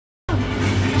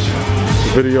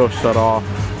video shut off.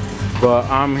 But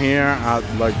I'm here at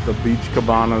like the beach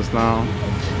cabanas now.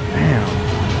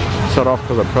 Damn, shut off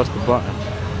because I pressed the button.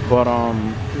 But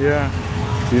yeah,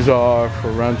 these are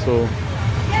for rental.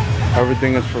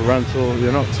 Everything is for rental,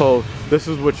 you know. So this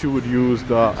is what you would use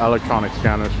the electronic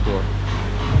scanners for.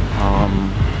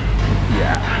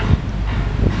 Yeah.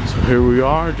 So here we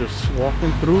are, just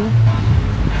walking through.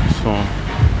 So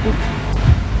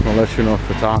I'll let you know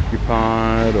if it's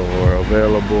occupied or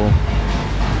available.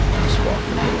 Just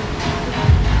walking through.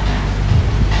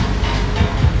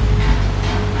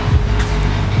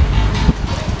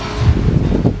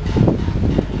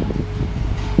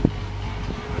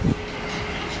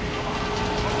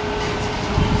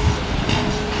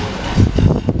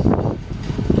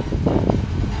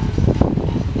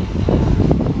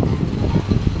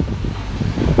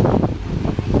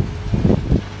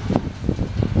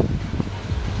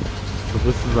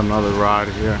 This is another ride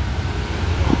here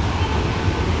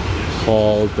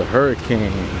called the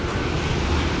Hurricane.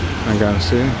 I gotta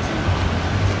see.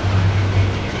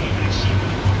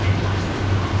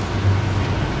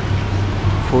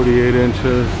 $48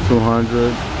 inches,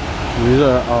 200. These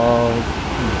are all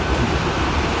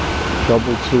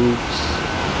double tubes,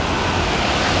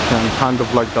 and kind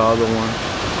of like the other one.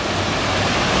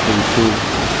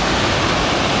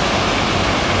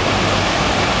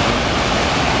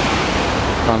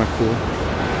 Kind of cool.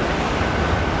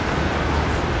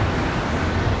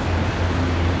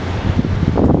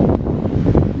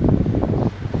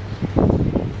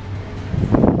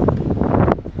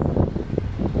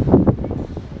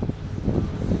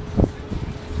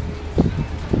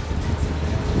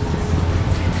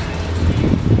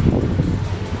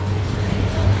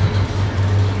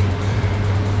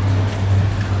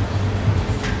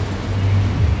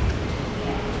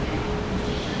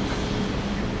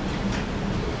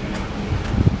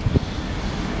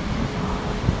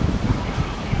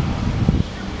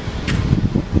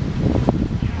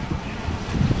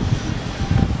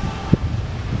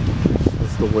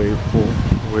 The wave pool,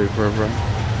 wave river.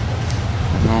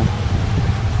 You know.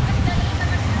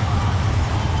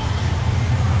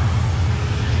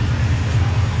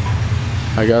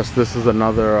 I guess this is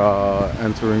another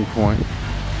entering point.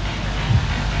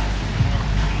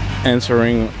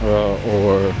 Entering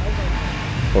or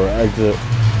exit.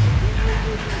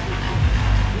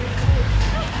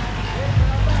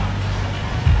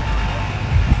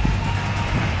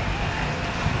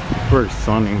 Very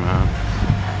sunny, man.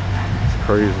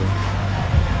 Crazy.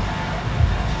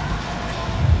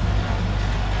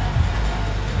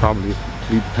 Probably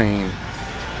complete pain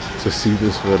to see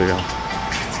this video.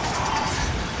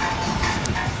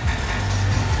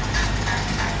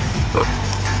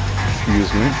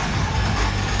 Excuse me.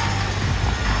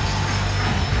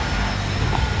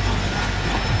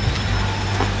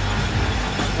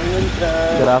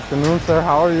 Good afternoon, sir.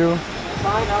 How are you?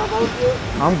 Fine, how about you?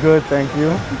 I'm good, thank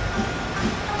you.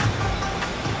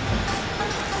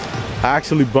 I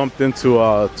actually bumped into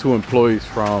 2 employees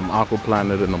from Aqua in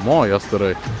the mall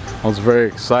yesterday. I was very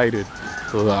excited.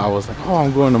 So I was like, oh,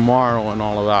 I'm going tomorrow and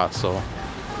all of that. So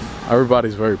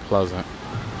everybody's very pleasant.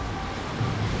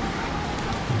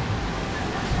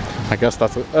 I guess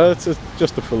that's it's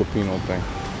just a Filipino thing.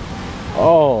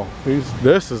 Oh,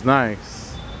 this is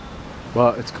nice.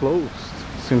 But it's closed.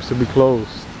 Seems to be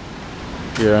closed.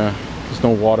 Yeah, there's no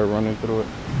water running through it.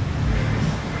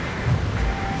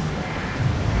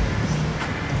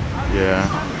 Yeah,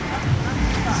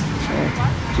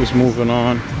 so just moving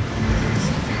on.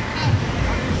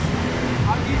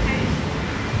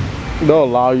 They'll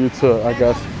allow you to, I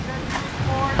guess,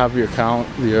 have your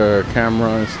camera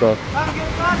and stuff.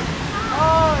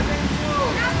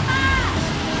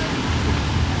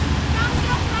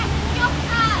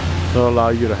 They'll allow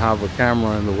you to have a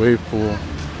camera in the wave pool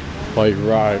while you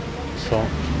ride. So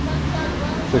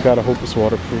we gotta hope it's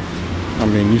waterproof. I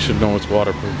mean, you should know it's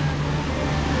waterproof.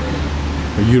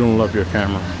 But you don't love your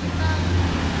camera.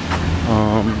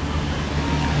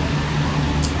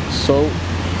 So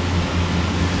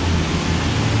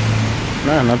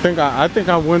man, I think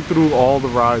I went through all the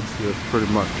rides here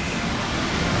pretty much.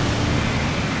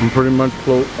 I'm pretty much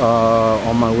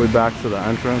on my way back to the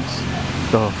entrance.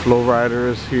 The flow rider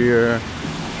is here.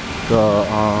 Is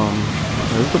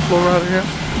the flow rider here?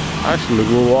 Actually,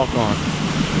 we'll walk on.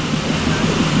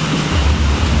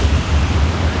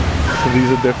 So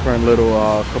these are different little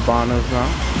cabanas now.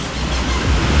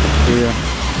 Yeah.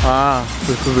 Ah,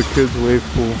 this is the kids' wave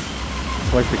pool.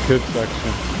 It's like the kids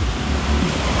section.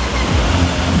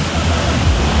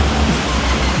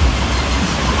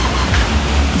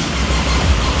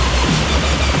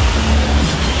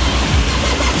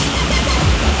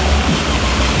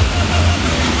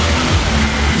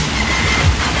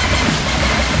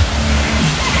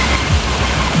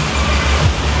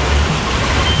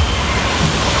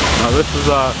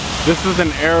 this is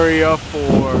an area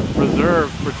for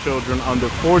reserved for children under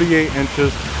 48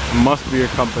 inches and must be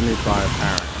accompanied by a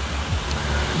parent.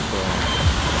 So,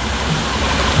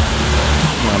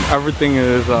 everything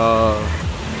is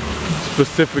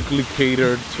specifically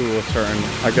catered to a certain,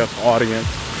 I guess, audience,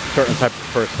 certain type of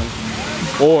person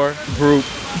or group.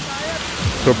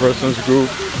 So a person's group,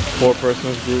 4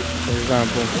 persons group, for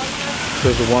example.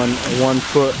 There's a 1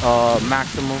 foot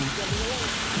maximum.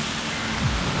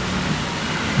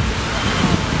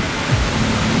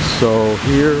 So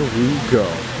here we go.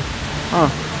 Huh.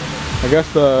 I guess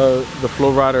the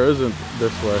flow rider isn't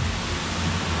this way.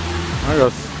 I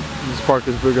guess this park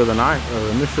is bigger than I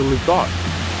initially thought.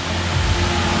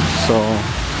 So,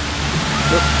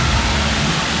 yep.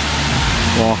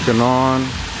 Walking on.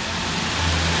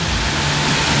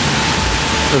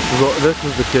 This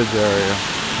is the kids area,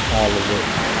 all of it.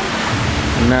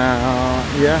 Now,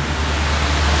 yeah.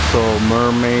 So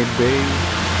Mermaid Bay.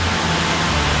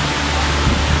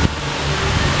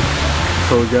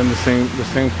 So again, the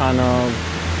same kind of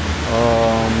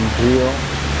deal.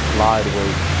 Slide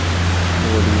weight.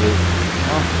 48.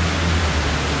 Oh.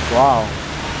 Wow.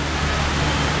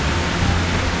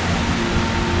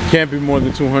 Can't be more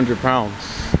than 200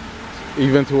 pounds,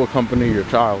 even to accompany your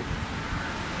child.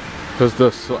 Because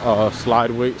the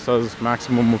slide weight says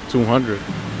maximum of 200.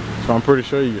 So I'm pretty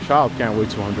sure your child can't weigh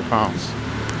 200 pounds.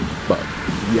 But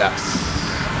yes.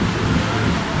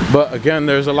 But again,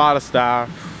 there's a lot of staff,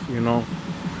 you know.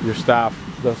 The staff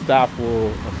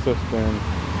will assist in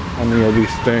any of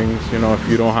these things, you know, if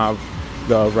you don't have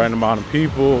the right amount of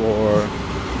people, or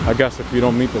I guess if you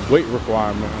don't meet the weight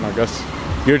requirement, and I guess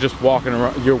you're just walking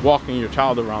around, you're walking your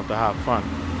child around to have fun.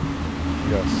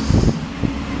 Yes.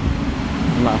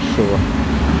 I'm not sure.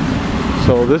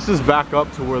 So this is back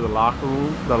up to where the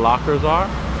lockers are.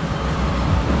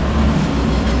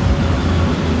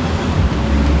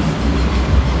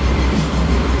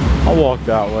 I'll walk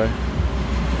that way.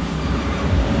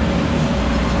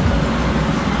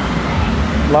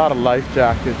 A lot of life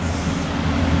jackets.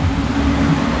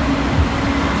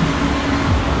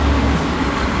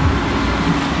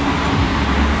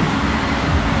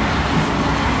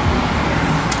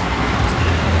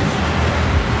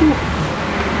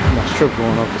 Trip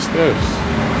going up the stairs,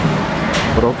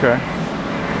 but okay.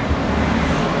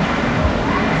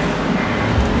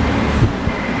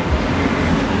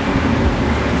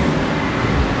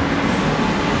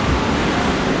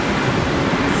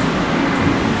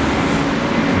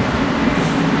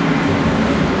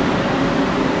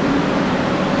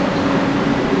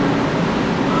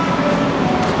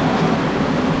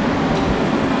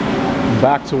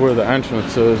 Back to where the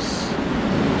entrance is.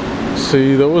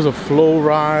 See, there was a flow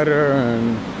rider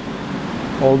and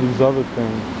all these other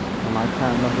things, and I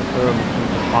can't necessarily seem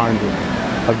to find it.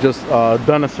 I've just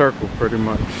done a circle pretty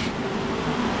much.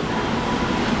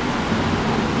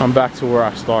 I'm back to where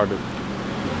I started.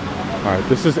 Alright,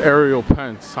 this is Ariel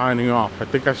Penn signing off. I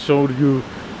think I showed you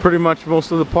pretty much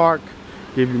most of the park,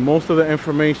 gave you most of the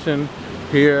information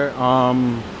here.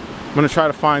 I'm gonna try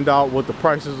to find out what the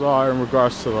prices are in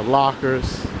regards to the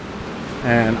lockers,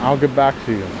 and I'll get back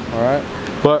to you. All right,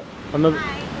 but another.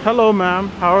 Hi. Hello, ma'am.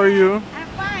 How are you? I'm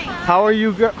fine. How are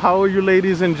you? How are you,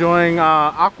 ladies, enjoying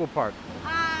Aqua Park?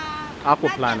 Aqua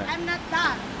Planet. Yet. I'm not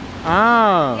done.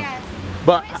 Ah. Yes.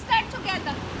 But We'll start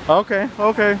together. okay,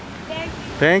 okay. Thank you.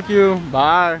 Thank you.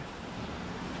 Bye.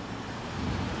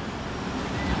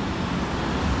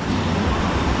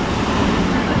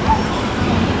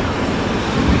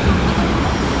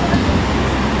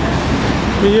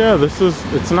 But yeah,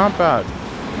 it's not bad.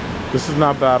 This is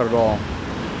not bad at all.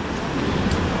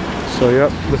 So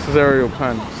yep, this is Ariel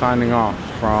Penn signing off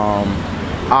from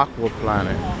Aqua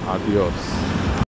Planet. Adios.